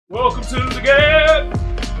Welcome to the G.A.B.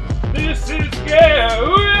 This is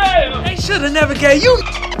G.A.B. They should have never gave you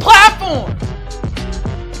platform.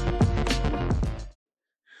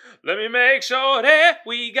 Let me make sure that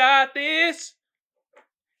we got this.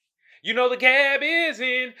 You know the G.A.B. is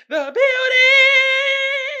in the building.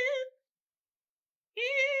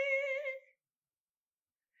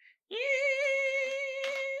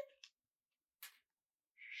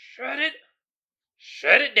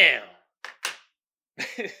 Shut it down.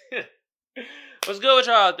 What's good with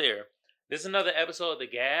y'all out there? This is another episode of the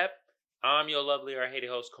G.A.B. I'm your lovely or hated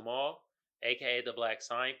host Kamal, aka the Black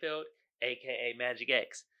Seinfeld, aka Magic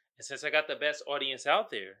X. And since I got the best audience out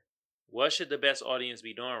there, what should the best audience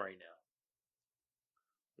be doing right now?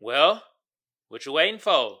 Well, what you waiting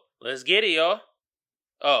for? Let's get it, y'all.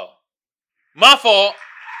 Oh, my fault.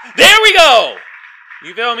 There we go.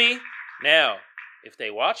 You feel me? Now, if they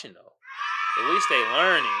watching though, at least they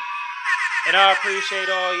learning. And I appreciate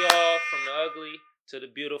all y'all from the ugly to the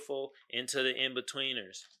beautiful and to the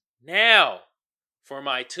in-betweeners. Now, for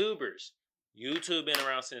my tubers, YouTube been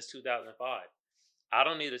around since 2005. I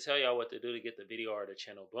don't need to tell y'all what to do to get the video or the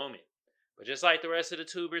channel booming. But just like the rest of the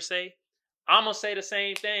tubers say, I'm going to say the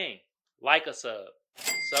same thing. Like a sub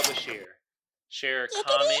a share a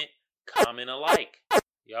comment a like.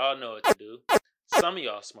 Y'all know what to do. Some of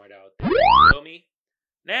y'all smart out there. You feel me?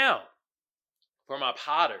 Now, for my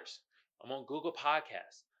potters, I'm on Google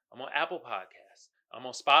Podcasts. I'm on Apple Podcasts. I'm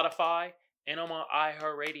on Spotify. And I'm on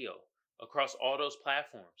iHeartRadio. Across all those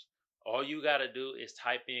platforms. All you got to do is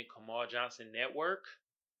type in Kamal Johnson Network.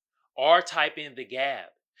 Or type in the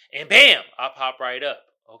G.A.B. And bam! I'll pop right up.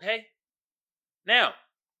 Okay? Now,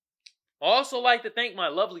 I also like to thank my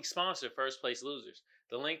lovely sponsor, First Place Losers.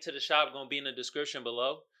 The link to the shop going to be in the description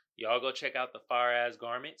below. Y'all go check out the fire-ass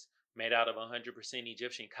garments made out of 100%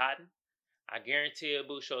 Egyptian cotton. I guarantee it'll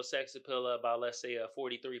boost your sex appeal up by, let's say,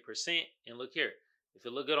 43%. And look here, if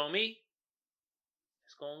it look good on me,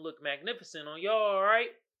 it's going to look magnificent on y'all, all right?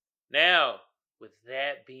 Now, with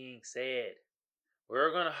that being said,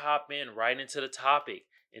 we're going to hop in right into the topic.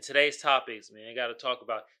 And today's topics, man, I got to talk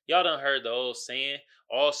about, y'all done heard the old saying,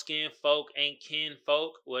 all skin folk ain't kin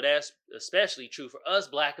folk. Well, that's especially true for us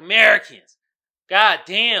Black Americans. God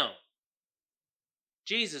damn.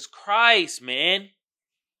 Jesus Christ, man.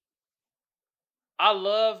 I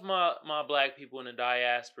love my Black people in the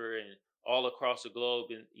diaspora and all across the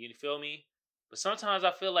globe, and you feel me? But sometimes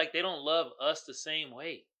I feel like they don't love us the same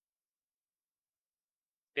way.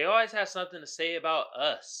 They always have something to say about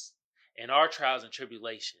us and our trials and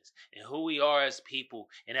tribulations and who we are as people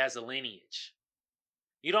and as a lineage.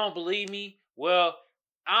 You don't believe me? Well,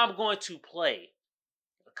 I'm going to play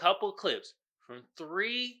a couple clips from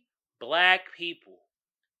 3 Black people,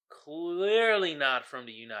 clearly not from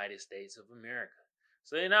the United States of America.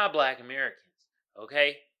 So they're not Black Americans,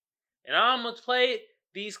 okay? And I'm going to play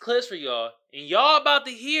these clips for y'all, and y'all about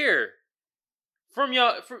to hear from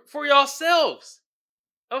y'all for yourselves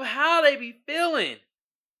of how they be feeling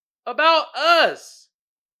about us.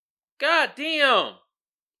 God damn.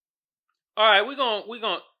 All right, we're going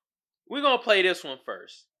to play this one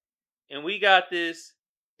first. And we got this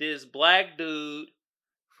Black dude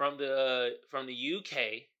from the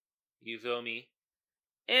UK, you feel me?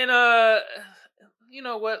 And you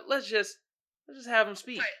know what? Let's just have him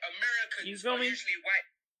speak. Like Americans you feel are me? usually white.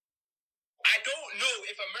 I don't know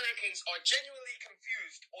if Americans are genuinely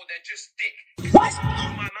confused or they're just thick. What? This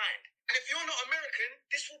blew my mind. And if you're not American,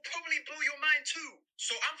 this will probably blow your mind too.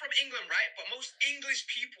 So I'm from England, right? But most English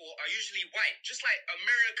people are usually white. Just like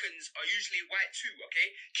Americans are usually white too,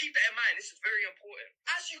 okay? Keep that in mind. This is very important.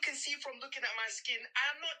 As you can see from looking at my skin, I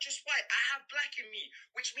am not just white. I have black in me,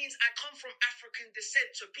 which means I come from African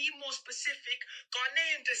descent. To be more specific,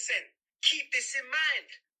 Ghanaian descent. Keep this in mind.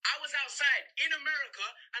 I was outside in America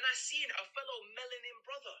and I seen a fellow melanin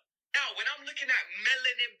brother. Now, when I'm looking at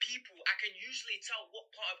melanin people, I can usually tell what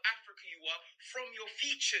part of Africa you are from your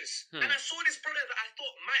features. And I saw this brother that I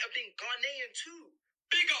thought might have been Ghanaian too.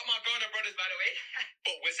 Big up my Ghana brothers, by the way.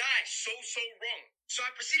 But was I so wrong? So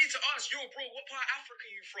I proceeded to ask, yo, bro, what part of Africa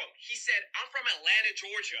are you from? He said, I'm from Atlanta,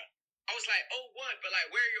 Georgia. I was like, oh, what? But like,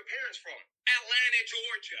 where are your parents from? Atlanta,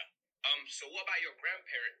 Georgia. So what about your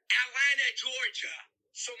grandparent? Atlanta, Georgia.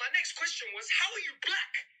 So my next question was, how are you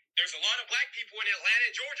Black? There's a lot of Black people in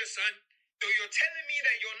Atlanta, Georgia, son. So you're telling me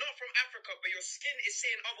that you're not from Africa, but your skin is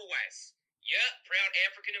saying otherwise. Yep, proud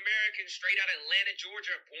African American, straight out of Atlanta,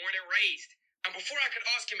 Georgia, born and raised. And before I could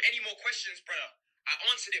ask him any more questions, brother, I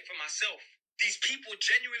answered it for myself. These people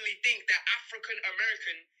genuinely think that African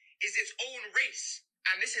American is its own race.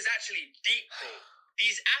 And this is actually deep, bro.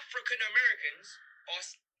 These African Americans are...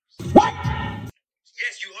 What?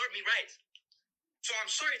 Yes, you heard me right. So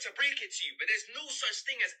I'm sorry to break it to you, but there's no such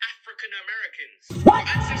thing as African Americans. Our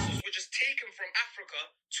ancestors were just taken from Africa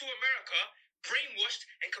to America, brainwashed,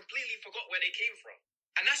 and completely forgot where they came from.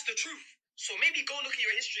 And that's the truth. So maybe go look at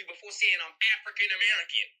your history before saying I'm African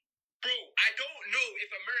American. Bro, I don't know if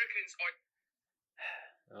Americans are...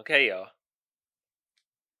 Okay, y'all.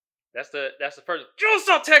 That's the first. Don't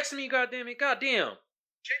stop texting me, goddamn it, goddamn.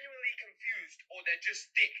 genuinely confused or they're just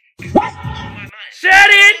thick. What? My mind. Shut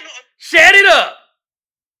it! Shut it up!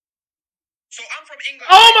 So I'm from England.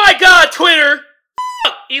 Oh my God, Twitter!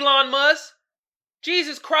 Fuck Elon Musk.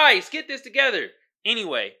 Jesus Christ, get this together.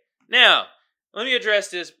 Anyway, now let me address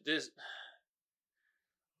this.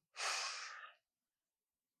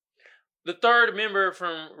 The third member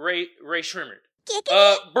from Ray Shrimmer.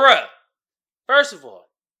 Bruh. First of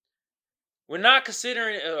all, we're not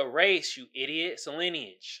considering it a race, you idiot. It's a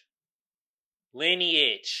lineage.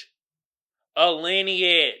 A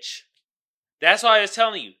lineage. That's why I was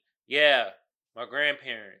telling you. Yeah, my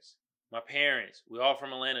grandparents, my parents, we all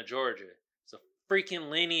from Atlanta, Georgia. It's a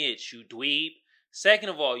freaking lineage, you dweeb. Second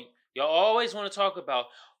of all, y'all always want to talk about,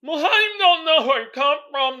 well, how you don't know where you come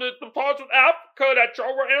from, the parts of Africa that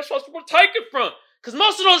your ancestors were taken from? Because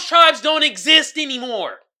most of those tribes don't exist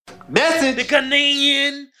anymore. Message. The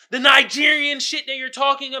Ghanaian, the Nigerian shit that you're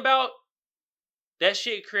talking about, that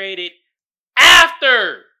shit created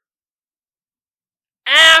after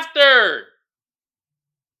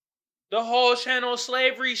the whole chattel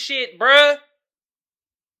slavery shit, bruh.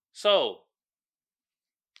 So,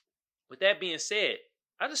 with that being said,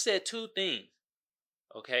 I just said two things,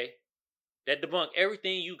 okay, that debunk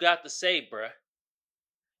everything you got to say, bruh.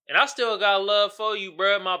 And I still got love for you,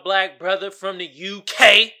 bruh, my black brother from the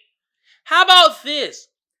UK. How about this?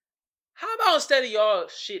 How about instead of y'all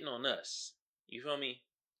shitting on us, you feel me,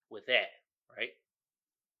 with that, right?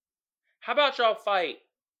 How about y'all fight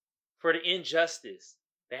for the injustice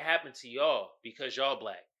that happened to y'all because y'all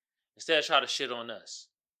black, instead of try to shit on us?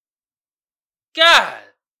 God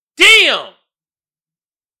damn!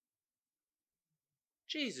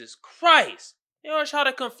 Jesus Christ! You always try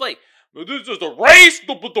to conflate. But this is a race,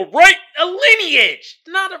 the race, a lineage,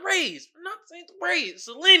 not a race. I'm not saying the race, it's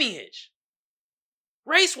a lineage.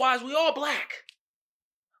 Race-wise, we all black.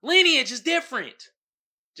 Lineage is different.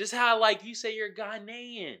 Just how, like, you say you're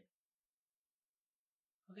Ghanaian.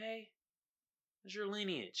 Okay? That's your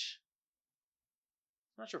lineage.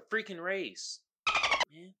 Not your freaking race.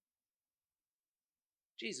 Man.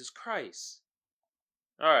 Jesus Christ.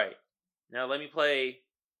 Alright. Now let me play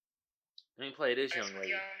this young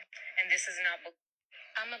lady. And this is not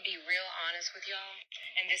I'm gonna be real honest with y'all,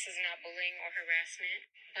 and this is not bullying or harassment,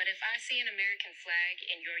 but if I see an American flag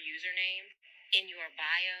in your username, in your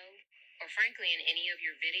bio, or frankly in any of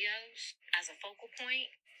your videos as a focal point,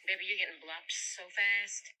 baby, you're getting blocked so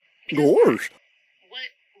fast. Gosh.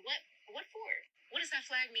 What for? What does that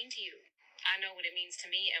flag mean to you? I know what it means to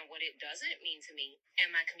me and what it doesn't mean to me and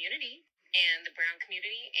my community and the brown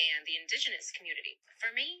community and the indigenous community. For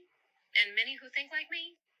me, and many who think like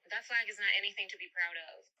me, that flag is not anything to be proud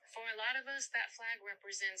of. For a lot of us, that flag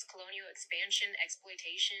represents colonial expansion,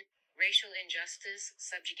 exploitation, racial injustice,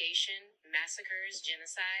 subjugation, massacres,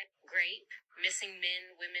 genocide, rape, missing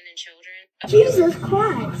men, women, and children. Jesus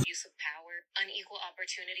Christ. Abuse of power, unequal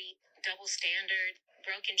opportunity, double standard,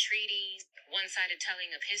 broken treaties, one-sided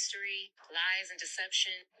telling of history, lies and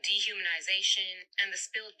deception, dehumanization, and the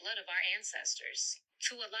spilled blood of our ancestors.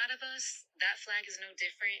 To a lot of us, that flag is no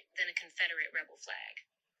different than a Confederate rebel flag.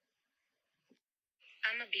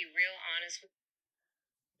 I'm gonna be real honest with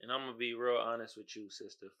And I'm gonna be real honest with you,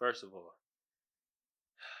 sister. First of all,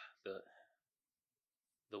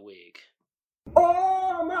 the wig.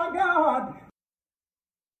 Oh my God.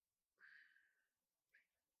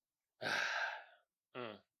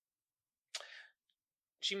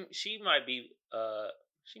 She might be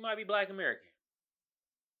Black American,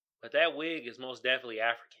 but that wig is most definitely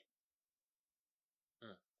African.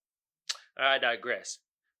 I digress.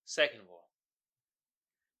 Second of all,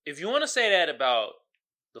 if you want to say that about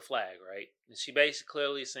the flag, right? She basically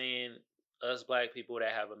clearly saying us black people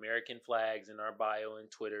that have American flags in our bio and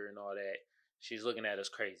Twitter and all that, she's looking at us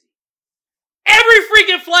crazy. Every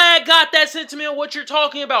freaking flag got that sentiment, what you're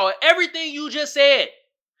talking about. Everything you just said.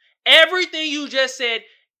 Every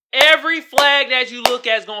flag that you look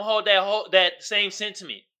at is going to hold that same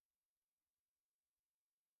sentiment.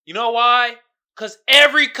 You know why? Because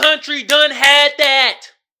every country done had that.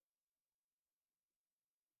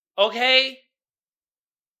 Okay?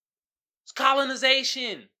 It's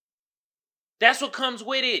colonization. That's what comes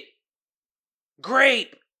with it.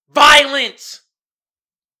 Grape. Violence.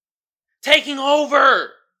 Taking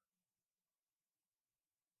over.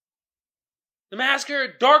 The massacre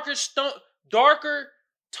darker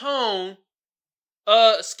tone,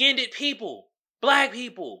 skinned people, black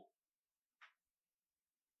people.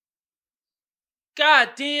 God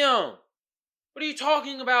damn. What are you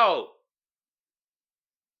talking about?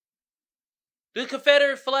 The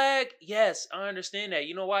Confederate flag, yes, I understand that.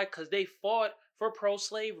 You know why? Because they fought for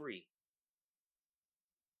pro-slavery.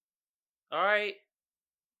 Alright?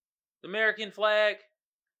 The American flag,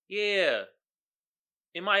 yeah.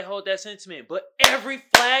 It might hold that sentiment, but every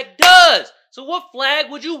flag does. So what flag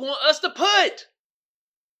would you want us to put?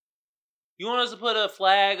 You want us to put a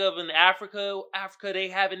flag of in Africa? Africa, they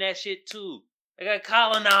having that shit too. They got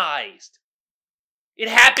colonized. It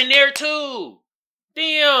happened there too.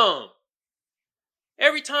 Damn.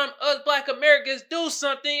 Every time us black Americans do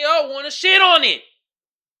something, y'all want to shit on it.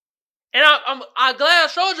 And I'm glad I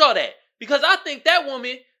showed y'all that. Because I think that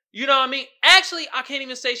woman, you know what I mean? Actually, I can't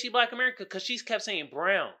even say she black American because she kept saying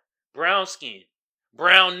brown. Brown skin.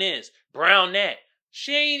 Brown this. Brown that.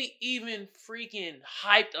 She ain't even freaking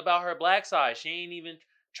hyped about her black side. She ain't even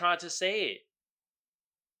trying to say it.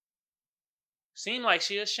 Seemed like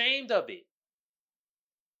she ashamed of it.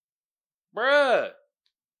 Bruh.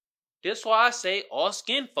 That's why I say all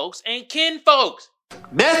skin folks ain't kin folks.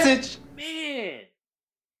 Message. Man.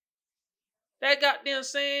 That goddamn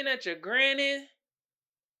saying that your granny,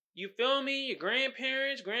 you feel me, your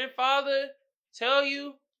grandparents, grandfather tell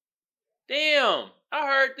you. Damn, I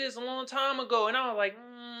heard this a long time ago and I was like,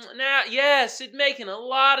 now, yes, it's making a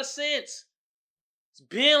lot of sense. It's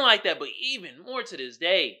been like that, but even more to this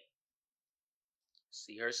day.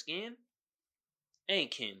 See her skin?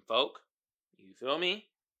 Ain't kinfolk. You feel me?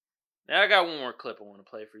 Now I got one more clip I want to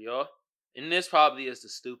play for y'all. And this probably is the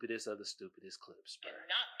stupidest of the stupidest clips, bro.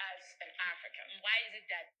 Not as an African. Why is it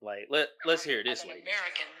that? Like, let's hear this As an way.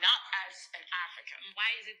 American, not as an African. Why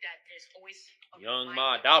is it that there's always Young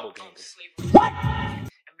Ma Doppelganger. What?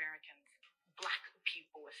 Americans, black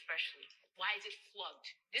people especially. Why is it flugged?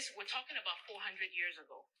 We're talking about 400 years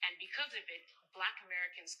ago, and because of it, black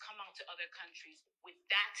Americans come out to other countries with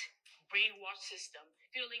that brainwash system,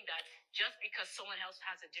 feeling that just because someone else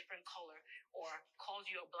has a different color or calls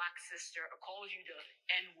you a black sister or calls you the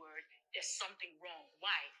N-word, there's something wrong.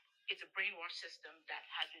 Why? It's a brainwash system that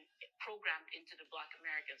has been programmed into the black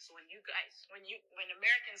Americans. So when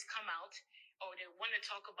Americans come out or they want to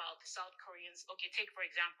talk about the South Koreans, okay, take for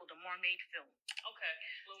example the Mermaid film. Okay.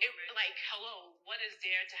 Hello, what is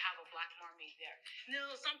there to have a black mermaid there?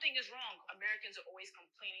 No, something is wrong. Americans are always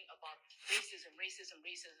complaining about racism.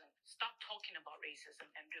 Stop talking about racism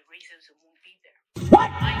and the racism won't be there. What?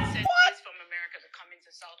 Mindset is from America to come into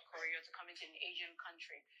South Korea, to come into an Asian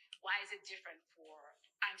country. Why is it different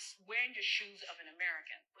I'm wearing the shoes of an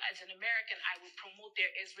American. As an American, I would promote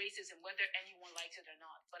there is racism, whether anyone likes it or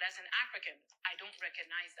not. But as an African, I don't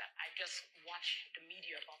recognize that. I just watch the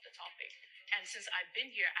media about the topic. And since I've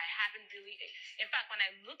been here, I haven't really... In fact, when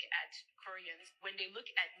I look at Koreans, when they look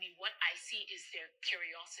at me, what I see is their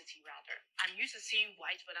curiosity, rather. I'm used to seeing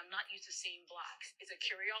whites, but I'm not used to seeing blacks. It's a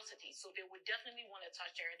curiosity. So they would definitely want to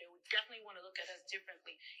touch there. They would definitely want to look at us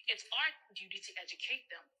differently. It's our duty to educate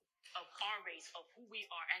them of our race, of who we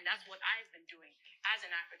are. And that's what I've been doing as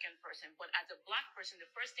an African person. But as a black person, the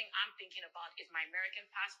first thing I'm thinking about is my American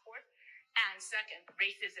passport. And second,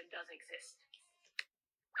 racism does exist.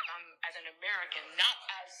 As an American, not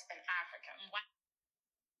as an African.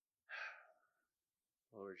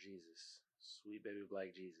 Lord Jesus. Sweet baby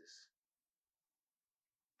black Jesus.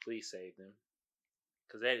 Please save them.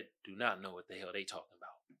 Because they do not know what the hell they talking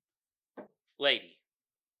about. Lady.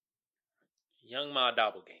 Young Ma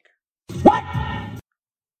Doppelganger. What?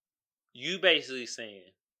 You basically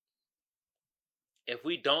saying, if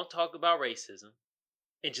we don't talk about racism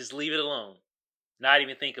and just leave it alone, not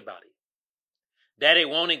even think about it, that it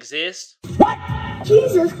won't exist? What?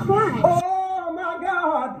 Jesus Christ. Oh my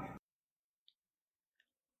God.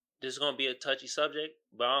 This is going to be a touchy subject,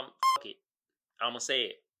 but fuck it. I'm going to say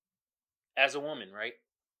it. As a woman, right?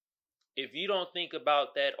 If you don't think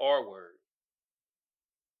about that R word,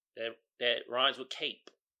 that rhymes with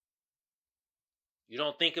cape, you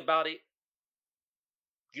don't think about it,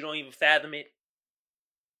 you don't even fathom it,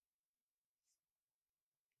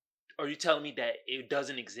 are you telling me that it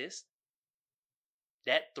doesn't exist?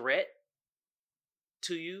 That threat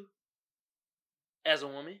to you as a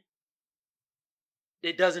woman?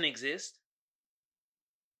 It doesn't exist?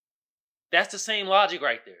 That's the same logic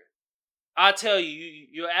right there. I tell you,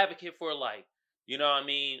 you're an advocate for like, you know what I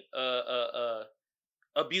mean,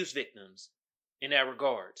 abuse victims in that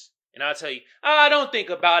regards. And I tell you, I don't think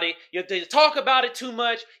about it. You talk about it too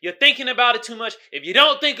much. You're thinking about it too much. If you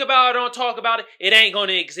don't think about it, don't talk about it, it ain't going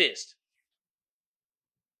to exist.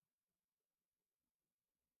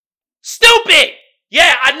 Stupid!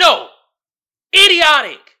 Yeah, I know.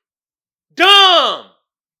 Idiotic. Dumb.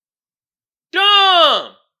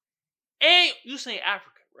 And you say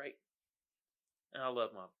Africa, right? And I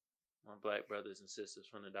love my black brothers and sisters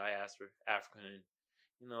from the diaspora, African,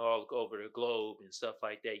 all over the globe and stuff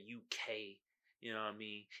like that. UK, you know what I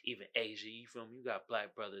mean? Even Asia, you feel me? You got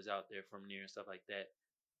black brothers out there from there and stuff like that.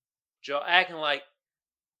 Y'all acting like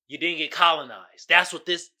you didn't get colonized. That's what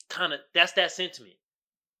that's that sentiment.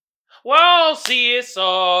 Well, I don't see it,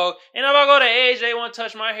 so, and if I go to Asia, they want to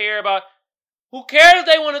touch my hair who cares if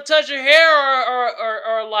they want to touch your hair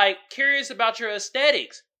or like curious about your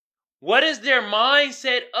aesthetics? What is their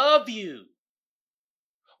mindset of you?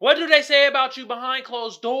 What do they say about you behind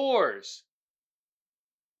closed doors?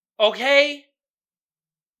 Okay?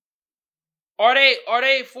 Are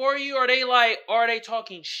they for you? Are they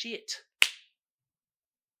talking shit?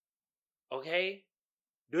 Okay?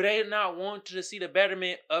 Do they not want to see the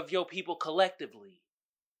betterment of your people collectively?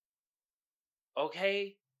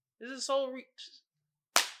 Okay? This is so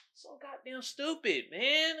goddamn stupid,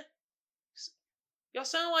 man. Y'all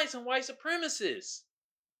sound like some white supremacists.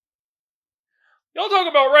 Y'all talk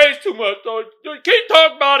about race too much, though. You can't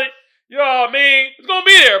talk about it. You know what I mean? It's gonna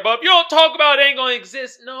be there, but if you don't talk about it, it ain't gonna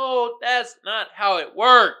exist. No, that's not how it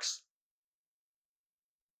works.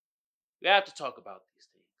 You have to talk about these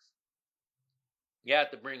things. You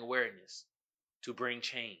have to bring awareness to bring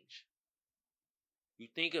change. You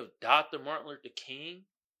think if Dr. Martin Luther King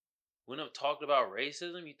wouldn't have talked about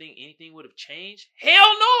racism, you think anything would have changed?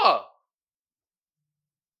 Hell no!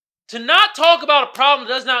 To not talk about a problem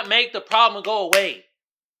does not make the problem go away.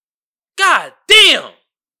 God damn!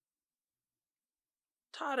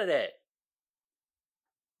 Tired of that.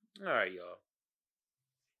 Alright, y'all.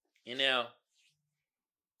 And now,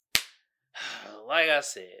 like I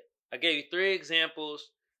said, I gave you 3 examples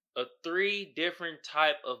of 3 different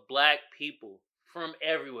type of black people from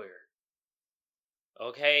everywhere.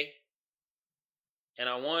 Okay? And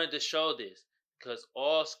I wanted to show this because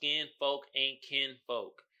all Skinfolk ain't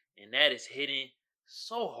Kinfolk. And that is hitting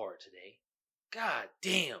so hard today. God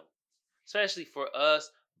damn. Especially for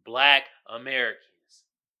us black Americans.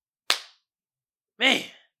 Man.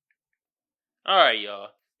 Alright, y'all.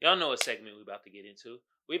 Y'all know what segment we about to get into.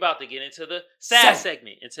 We about to get into the sad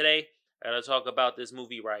segment. And today, I gotta talk about this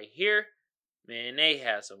movie right here. Man, they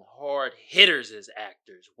had some hard hitters as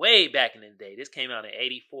actors way back in the day. This came out in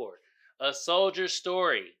 1984. A Soldier's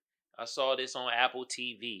Story. I saw this on Apple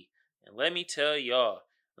TV. And let me tell y'all,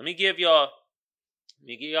 let me give y'all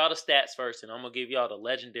the stats first, and I'm going to give y'all the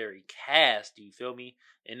legendary cast, do you feel me?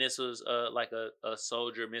 And this was like a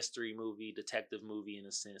soldier mystery movie, detective movie in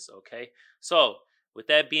a sense, okay? So, with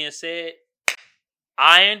that being said,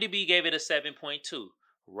 IMDb gave it a 7.2.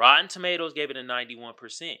 Rotten Tomatoes gave it a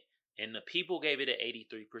 91%. And the people gave it an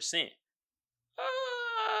 83%.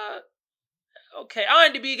 Okay,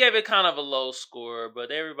 IMDb gave it kind of a low score, but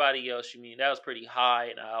everybody else, that was pretty high,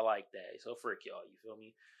 and I like that. So frick y'all, you feel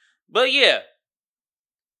me? But yeah,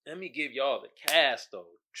 let me give y'all the cast though.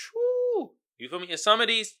 True, you feel me? And some of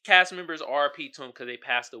these cast members RP to them because they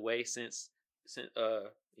passed away since you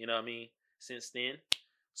know what I mean? Since then.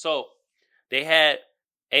 So they had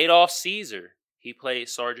Adolph Caesar. He played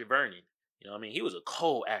Sergeant Vernon. You know what I mean? He was a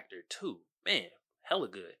cold actor too. Man, hella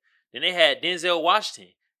good. Then they had Denzel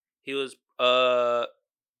Washington. He was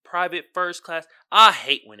private first class. I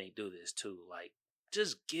hate when they do this too. Like,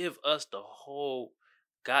 just give us the whole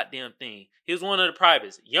goddamn thing. He was one of the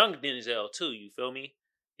privates. Young Denzel too, you feel me?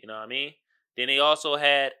 You know what I mean? Then they also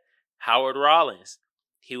had Howard Rollins.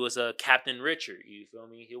 He was Captain Richard, you feel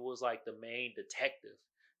me? He was like the main detective.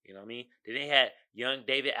 You know what I mean? Then they had young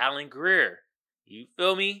David Allen Greer. You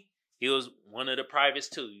feel me? He was one of the privates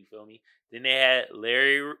too, you feel me? Then they had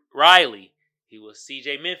Larry Riley. He was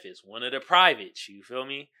CJ Memphis, one of the privates, you feel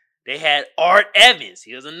me? They had Art Evans.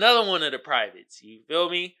 He was another one of the privates, you feel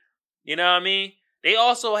me? You know what I mean? They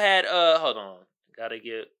also had, hold on. Gotta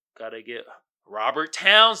get Robert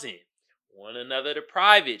Townsend, one another the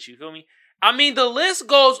privates, you feel me? I mean, the list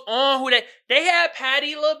goes on who they had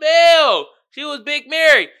Patti LaBelle. She was Big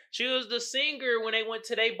Mary. She was the singer when they went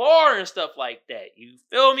to their bar and stuff like that. You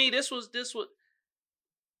feel me? This was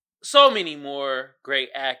so many more great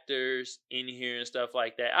actors in here and stuff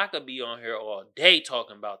like that. I could be on here all day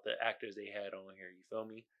talking about the actors they had on here. You feel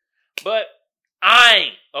me? But I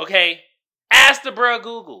ain't, okay? Ask the bruh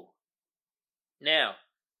Google. Now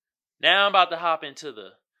I'm about to hop into the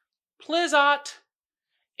Plizzot.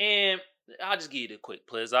 And I'll just give you the quick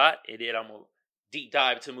Plizzot. And then I'm going to deep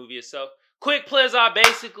dive into the movie itself. Quick Plizzot,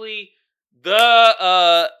 basically,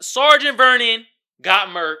 the Sergeant Vernon got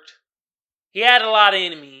murked. He had a lot of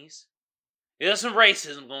enemies. There's some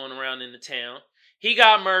racism going around in the town. He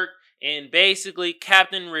got murked, and basically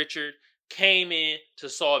Captain Richard came in to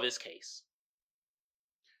solve his case.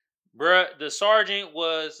 Bruh, the sergeant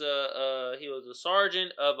was he was a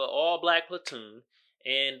sergeant of an all-black platoon,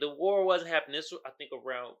 and the war wasn't happening. This was, I think,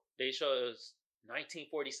 around, they show it was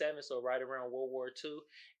 1947, so right around World War II,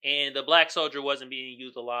 and the black soldier wasn't being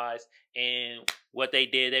utilized. And what they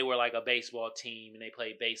did, they were like a baseball team, and they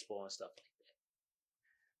played baseball and stuff like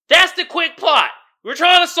that. That's the quick plot. We're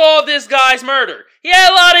trying to solve this guy's murder. He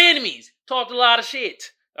had a lot of enemies, talked a lot of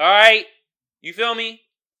shit. All right, you feel me?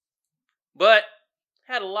 But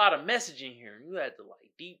had a lot of messaging here. You had to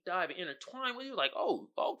like deep dive and intertwine with you. Like, oh,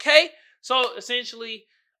 okay. So essentially,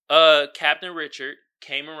 Captain Richard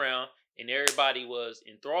came around and everybody was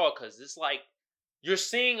enthralled because it's like you're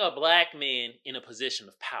seeing a black man in a position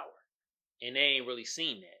of power. And they ain't really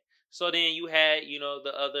seen that. So then you had,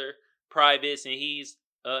 the other privates and he's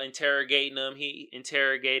interrogating them. He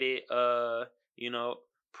interrogated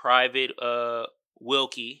Private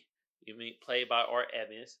Wilkie, played by Art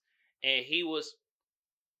Evans. And he was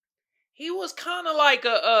kind of like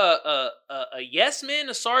a yes man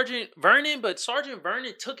to Sergeant Vernon, but Sergeant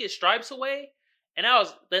Vernon took his stripes away, and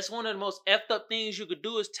that's one of the most effed up things you could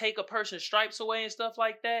do is take a person's stripes away and stuff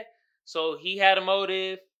like that. So he had a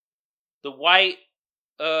motive. The white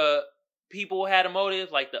people had a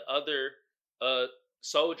motive, like the other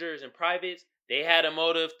soldiers and privates. They had a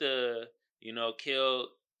motive to kill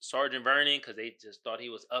Sergeant Vernon because they just thought he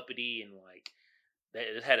was uppity and like.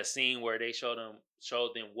 They had a scene where they showed them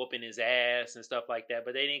whooping his ass and stuff like that,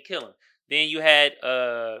 but they didn't kill him. Then you had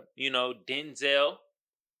Denzel,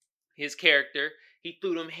 his character. He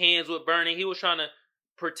threw them hands with Bernie. He was trying to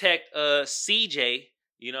protect CJ,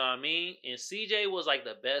 you know what I mean? And CJ was like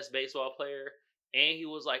the best baseball player, and he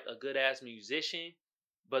was like a good ass musician.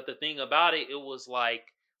 But the thing about it, it was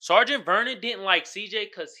like Sergeant Vernon didn't like CJ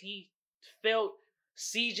because he felt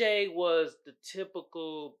CJ was the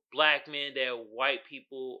typical black man that white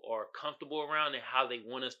people are comfortable around and how they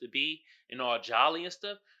want us to be and all jolly and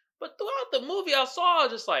stuff. But throughout the movie, I saw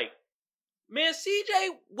just like, man,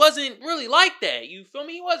 CJ wasn't really like that. You feel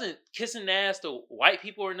me? He wasn't kissing the ass to white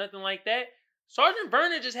people or nothing like that. Sergeant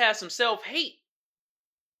Vernon just had some self-hate.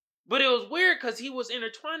 But it was weird because he was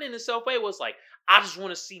intertwining his self-hate. It was like, I just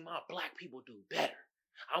want to see my black people do better.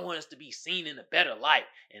 I want us to be seen in a better light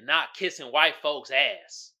and not kissing white folks'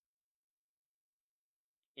 ass.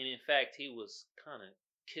 And in fact, he was kind of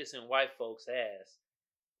kissing white folks' ass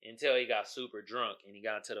until he got super drunk and he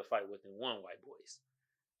got into the fight with them one white boys.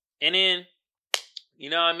 And then, you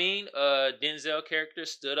know what I mean? Denzel character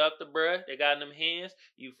stood up to bruh. They got in them hands.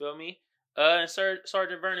 You feel me? And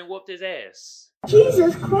Sergeant Vernon whooped his ass.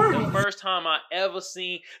 Jesus Christ. The first time I ever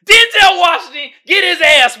seen Denzel Washington get his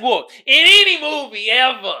ass whooped in any movie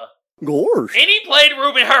ever. Gosh. And he played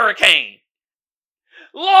Reuben Hurricane.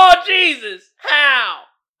 Lord Jesus, how?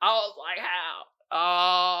 I was like, how?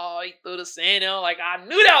 Oh, he threw the sand out. Like, I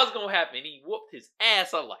knew that was going to happen. He whooped his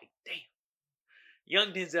ass. I'm like, damn. Young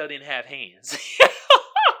Denzel didn't have hands. He had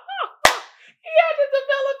to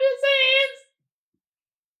develop his hands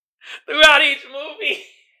throughout each movie.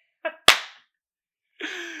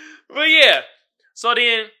 But yeah, so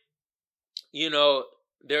then,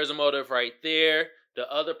 there's a motive right there. The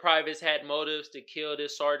other privates had motives to kill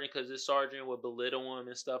this sergeant because this sergeant would belittle him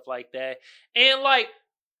and stuff like that. And like,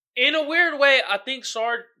 in a weird way, I think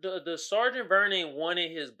the Sergeant Vernon wanted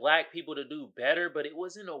his black people to do better, but it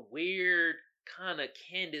was in a weird kind of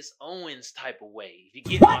Candace Owens type of way. If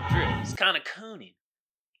you get my drift, it's kind of cooning.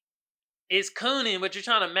 It's cooning, but you're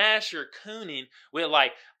trying to mash your cooning with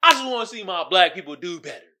like, I just want to see my black people do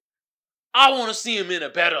better. I want to see them in a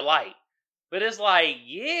better light. But it's like,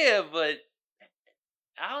 yeah, but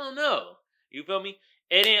I don't know. You feel me?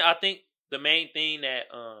 And then I think the main thing that,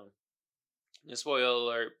 spoiler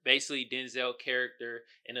alert, basically Denzel character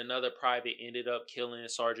and another private ended up killing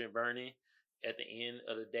Sergeant Vernon at the end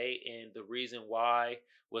of the day. And the reason why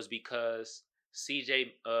was because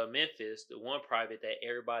CJ Memphis, the one private that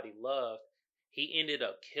everybody loved, he ended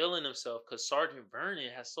up killing himself because Sergeant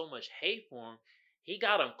Vernon has so much hate for him. He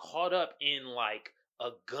got him caught up in like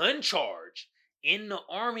a gun charge in the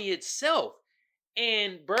army itself.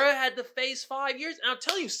 And bruh had to face 5 years. And I'm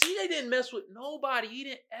telling you, CJ didn't mess with nobody. He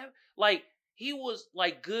didn't ever, like, he was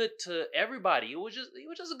like good to everybody. He was just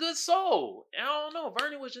a good soul. And I don't know,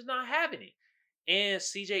 Vernon was just not having it. And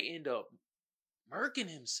CJ ended up murking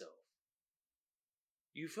himself.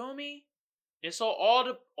 You feel me? And so all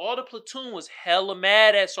the platoon was hella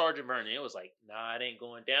mad at Sergeant Vernon. It was like, nah, it ain't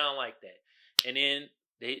going down like that. And then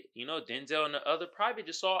they, Denzel and the other private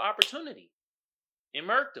just saw opportunity and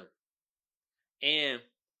murked him. And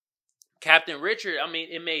Captain Richard, I mean,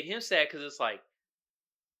 it made him sad because it's like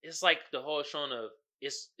the whole showing of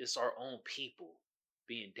it's our own people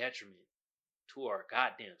being detriment to our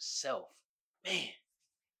goddamn self. Man,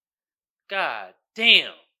 god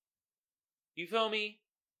damn. You feel me?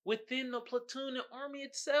 Within the platoon and army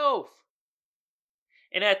itself.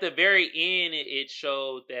 And at the very end, it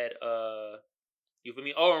showed that you feel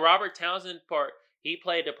me? Oh, and Robert Townsend part, he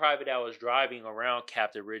played the private that was driving around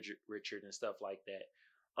Captain Richard and stuff like that.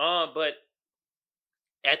 But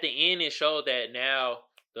at the end, it showed that now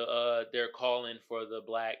they're calling for the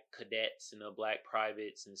black cadets and the black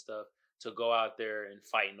privates and stuff to go out there and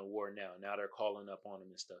fight in the war now. Now they're calling up on them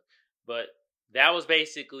and stuff. But that was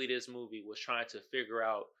basically this movie was trying to figure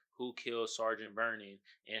out who killed Sergeant Vernon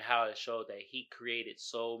and how it showed that he created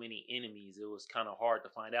so many enemies. It was kind of hard to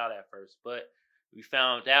find out at first, but we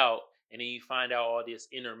found out, and then you find out all this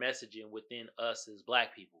inner messaging within us as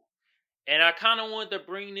black people. And I kind of wanted to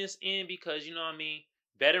bring this in because, you know what I mean,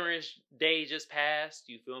 Veterans Day just passed,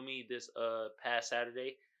 you feel me, this past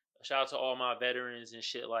Saturday. Shout out to all my veterans and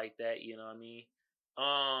shit like that, you know what I mean?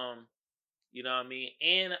 You know what I mean?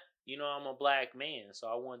 And, you know, I'm a black man, so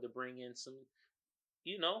I wanted to bring in some,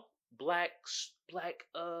 you know, black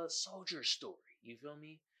soldier story, you feel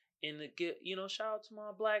me? And to get, you know, shout out to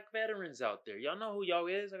my black veterans out there. Y'all know who y'all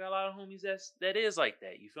is. I got a lot of homies that is like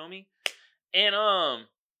that, you feel me? And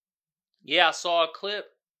yeah, I saw a clip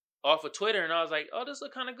off of Twitter and I was like, oh, this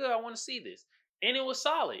look kind of good. I want to see this. And it was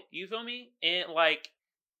solid. You feel me? And like,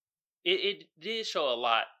 it did show a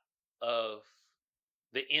lot of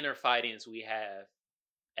the inner fightings we have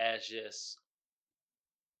as just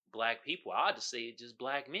black people. I'd just say just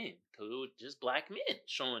black men. Because it was just black men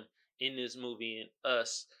showing in this movie and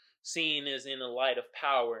us seeing this in the light of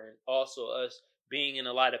power and also us being in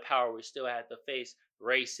the light of power. We still have to face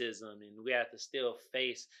racism and we have to still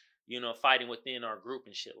face, you know, fighting within our group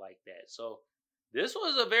and shit like that. So this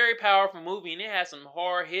was a very powerful movie and it had some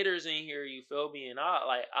hard hitters in here, you feel me? And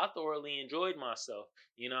I thoroughly enjoyed myself.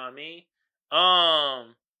 You know what I mean?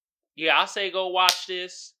 Yeah, I say go watch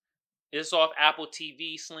this. It's off Apple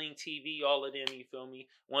TV, Sling TV, all of them, you feel me?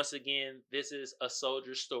 Once again, this is A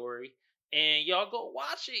Soldier Story. And y'all go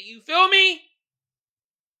watch it, you feel me?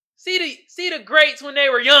 See the greats when they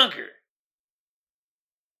were younger.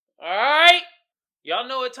 Alright? Y'all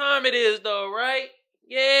know what time it is though, right?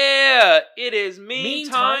 Yeah, it is meme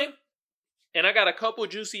time. And I got a couple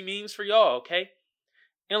juicy memes for y'all, okay?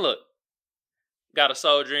 And look, got a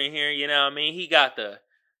soldier in here, you know what I mean? He got the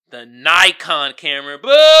Nikon camera.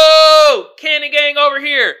 Boo! Canon gang over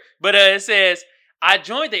here. But it says, I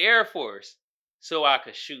joined the Air Force so I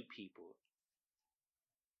could shoot people.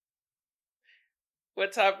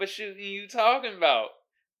 What type of shooting you talking about?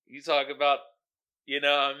 You talking about, you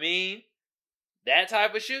know what I mean? That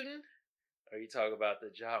type of shooting? Or you talking about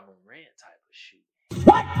the Ja Morant type of shooting?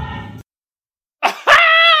 What?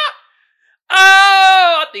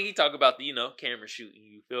 Oh, I think he talking about the, you know, camera shooting.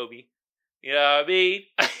 You feel me? You know what I mean?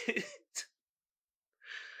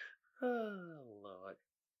 Oh, Lord.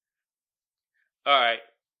 Alright.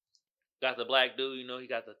 Got the black dude, you know, he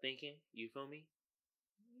got the thinking. You feel me?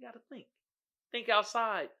 You gotta think. Think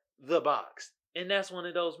outside the box. And that's one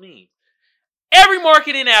of those memes. Every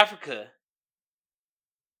market in Africa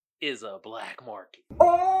is a black market.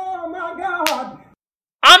 Oh my God!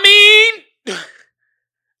 I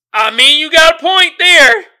mean, you got a point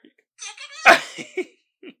there.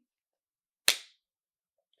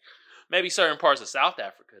 Maybe certain parts of South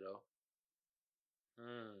Africa, though.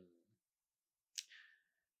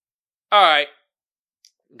 Alright.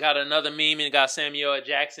 Got another meme and got Samuel L.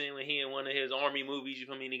 Jackson when he in one of his army movies, you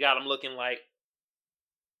feel me? And he got him looking like.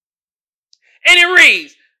 And it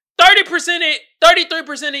reads,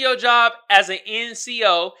 33% of your job as an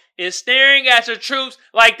NCO is staring at your troops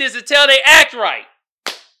like this until they act right.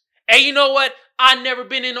 And you know what? I never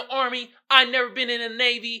been in the army. I never been in the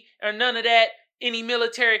Navy or none of that, any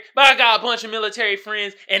military. But I got a bunch of military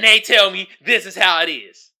friends and they tell me this is how it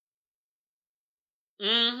is.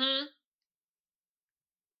 Mm-hmm.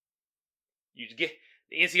 You get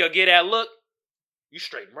the NCO get that look, you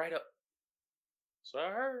straighten right up. That's what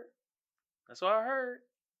I heard. That's what I heard.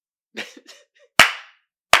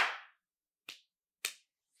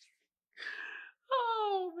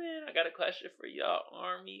 Oh man, I got a question for y'all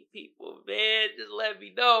army people, man. Just let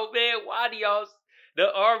me know, man. Why do y'all,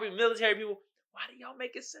 the army military people, why do y'all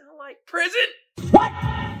make it sound like prison? What?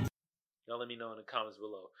 Y'all let me know in the comments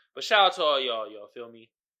below. But shout out to all y'all feel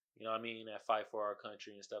me? You know what I mean? That fight for our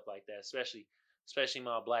country and stuff like that. Especially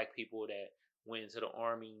my black people that went into the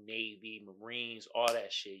Army, Navy, Marines, all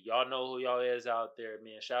that shit. Y'all know who y'all is out there,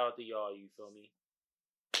 man. Shout out to y'all, you feel me?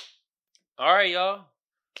 Alright, y'all.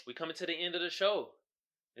 we coming to the end of the show.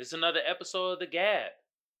 It's another episode of the G.A.B,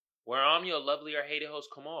 where I'm your lovely or hated host,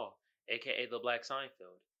 Kamal, aka the Black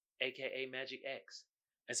Seinfeld, aka Magic X.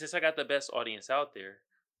 And since I got the best audience out there,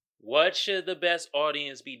 what should the best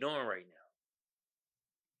audience be doing right now?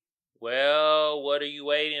 Well, what are you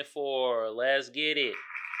waiting for? Let's get it.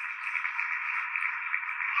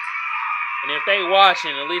 And if they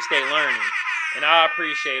watching, at least they learning. And I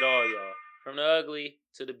appreciate all y'all. From the ugly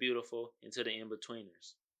to the beautiful and to the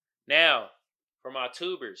in-betweeners. Now, for my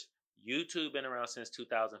tubers, YouTube been around since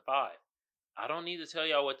 2005. I don't need to tell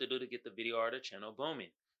y'all what to do to get the video or the channel booming.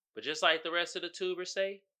 But just like the rest of the tubers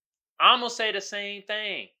say, I'm going to say the same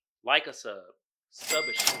thing. Like a sub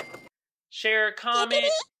a share. Share a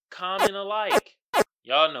comment, comment a like.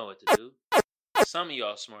 Y'all know what to do. Some of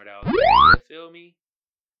y'all smart out there, you feel me?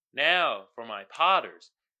 Now, for my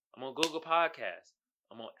potters, I'm on Google Podcasts,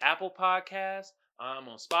 I'm on Apple Podcasts, I'm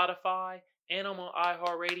on Spotify, and I'm on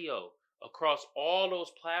iHeartRadio. Across all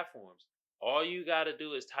those platforms, all you got to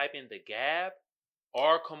do is type in the G.A.B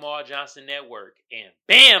or Kamal Johnson Network, and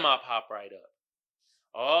bam, I pop right up.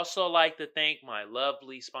 I also like to thank my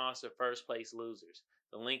lovely sponsor, First Place Losers.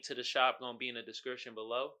 The link to the shop going to be in the description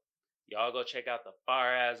below. Y'all go check out the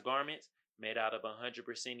fire-ass garments made out of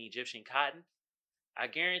 100% Egyptian cotton. I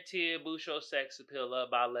guarantee it boosts your sex appeal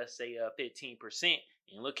up by, let's say, 15%.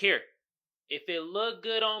 And look here, if it look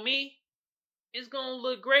good on me, it's going to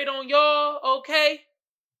look great on y'all, okay?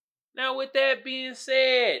 Now, with that being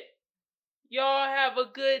said, y'all have a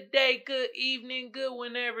good day, good evening, good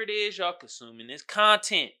whenever it is y'all consuming this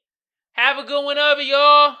content. Have a good one of it,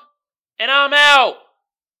 y'all. And I'm out.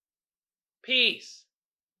 Peace.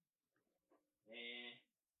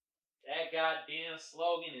 That goddamn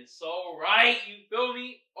slogan is so right, you feel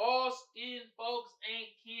me? All skin folks ain't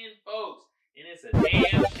kin folks. And it's a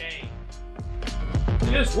damn shame.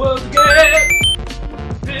 This was G.A.B.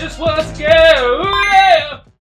 This was G.A.B.